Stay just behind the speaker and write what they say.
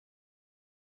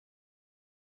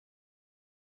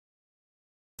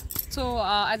So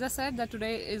as I said, that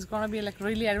today is gonna be like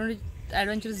really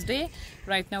adventurous day.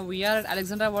 Right now we are at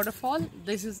Alexandra waterfall.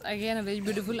 This is again a very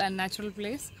beautiful and natural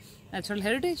place, natural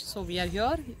heritage. So we are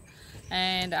here,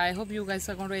 and I hope you guys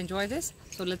are going to enjoy this.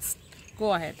 So let's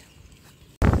go ahead.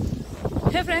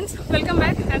 Hey friends, welcome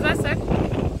back. As I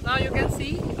said, now you can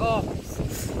see, oh,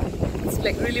 it's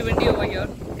like really windy over here.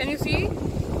 Can you see?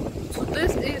 So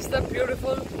this is the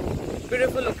beautiful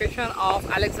location of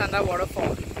Alexandra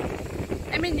waterfall.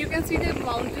 I mean, you can see the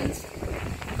mountains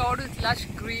covered with lush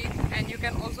green, and you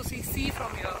can also see sea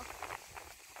from here.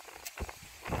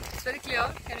 It's very clear.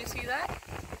 Can you see that?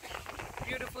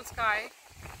 Beautiful sky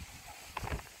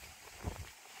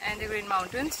and the green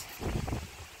mountains.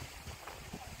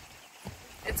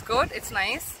 It's good, it's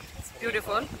nice, it's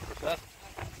beautiful.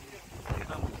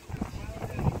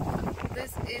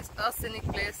 This is a scenic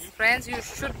place. Friends, you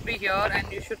should be here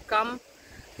and you should come,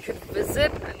 you should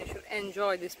visit and you should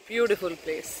enjoy this beautiful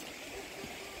place.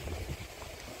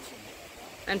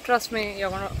 And trust me, you're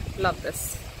gonna love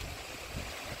this.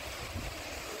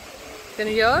 Can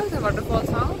you hear the waterfall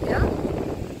sound? Yeah,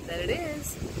 there it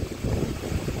is.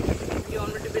 You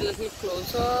want me to be a little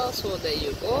closer, so there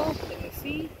you go. Can you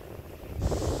see?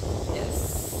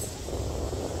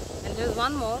 Yes. And there's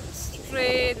one more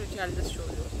straight, which I'll just show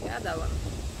you. Yeah, that one.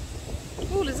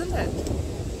 Cool, isn't it?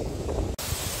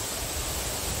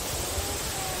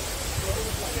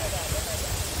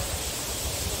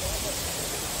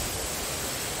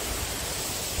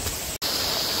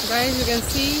 Guys, you can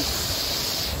see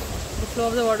the flow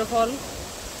of the waterfall,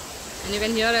 and you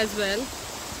can hear as well.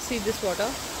 See this water.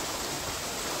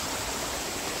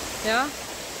 Yeah,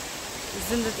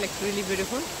 isn't it like really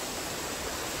beautiful?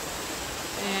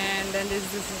 And then there's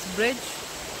this bridge,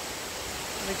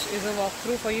 which is a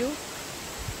walkthrough for you.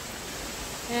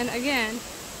 And again,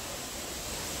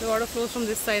 the water flows from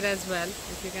this side as well.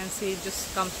 If you can see, it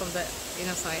just comes from the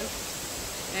inner side.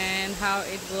 And how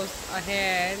it goes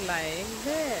ahead like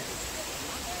this.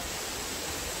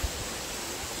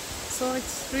 So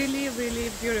it's really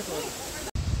beautiful.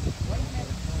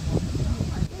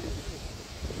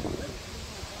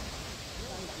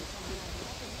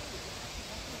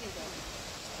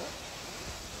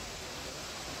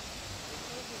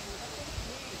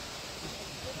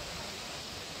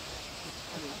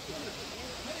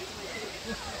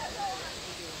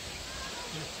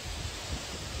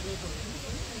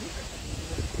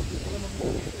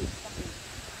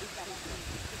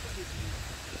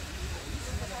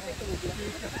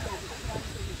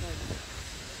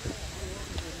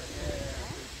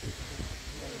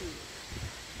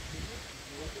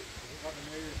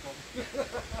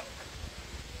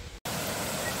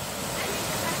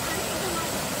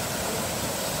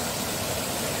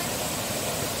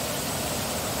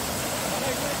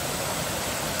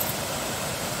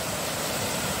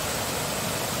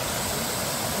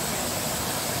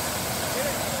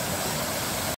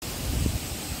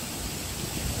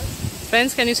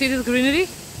 Friends, can you see this greenery?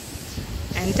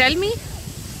 And tell me,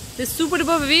 this super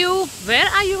duper view, where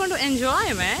are you going to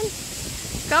enjoy, man?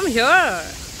 Come here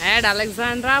at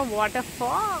Alexandra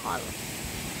waterfall.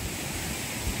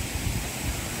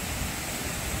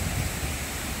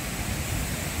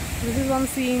 This is one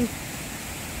scene,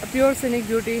 a pure scenic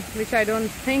beauty, which I don't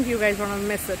think you guys want to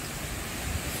miss it.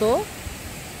 So,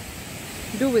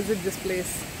 do visit this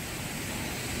place.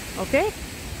 Okay?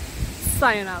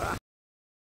 Sayonara.